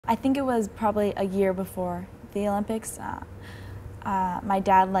I think it was probably a year before the Olympics. My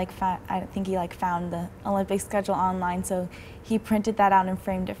dad I think he found the Olympic schedule online, so he printed that out and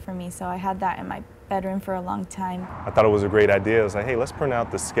framed it for me. So I had that in my bedroom for a long time. I thought it was a great idea. I was like, hey, let's print out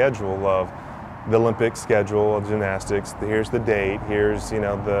the schedule of the Olympic schedule of gymnastics. Here's the date. Here's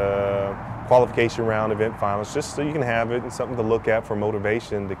the qualification round, event finals, just so you can have it and something to look at for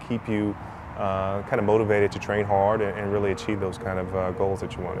motivation to keep you kind of motivated to train hard and really achieve those kind of goals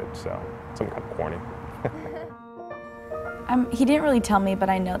that you wanted. So, something kind of corny. He didn't really tell me, but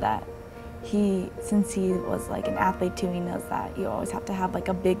I know that since he was an athlete too, he knows that you always have to have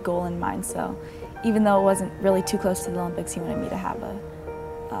a big goal in mind. So even though it wasn't really too close to the Olympics, he wanted me to have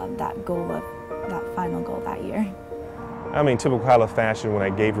that final goal that year. I mean, typical Kyla fashion, when I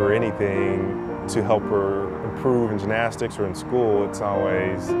gave her anything to help her improve in gymnastics or in school, it's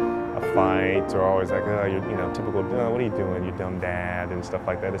always a fight or always oh, you're, typical, oh, what are you doing, you dumb dad, and stuff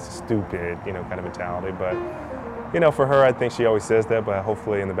like that. It's a stupid, kind of mentality. But, for her, I think she always says that, but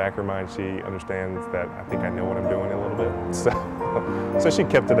hopefully in the back of her mind, she understands that I think I know what I'm doing a little bit. So she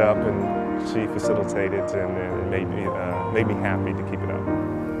kept it up and she facilitated and made me happy to keep it up.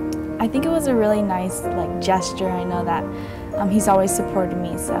 I think it was a really nice gesture. I know that he's always supported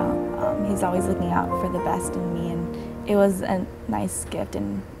me, so he's always looking out for the best in me, and it was a nice gift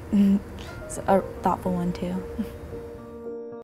and a thoughtful one too.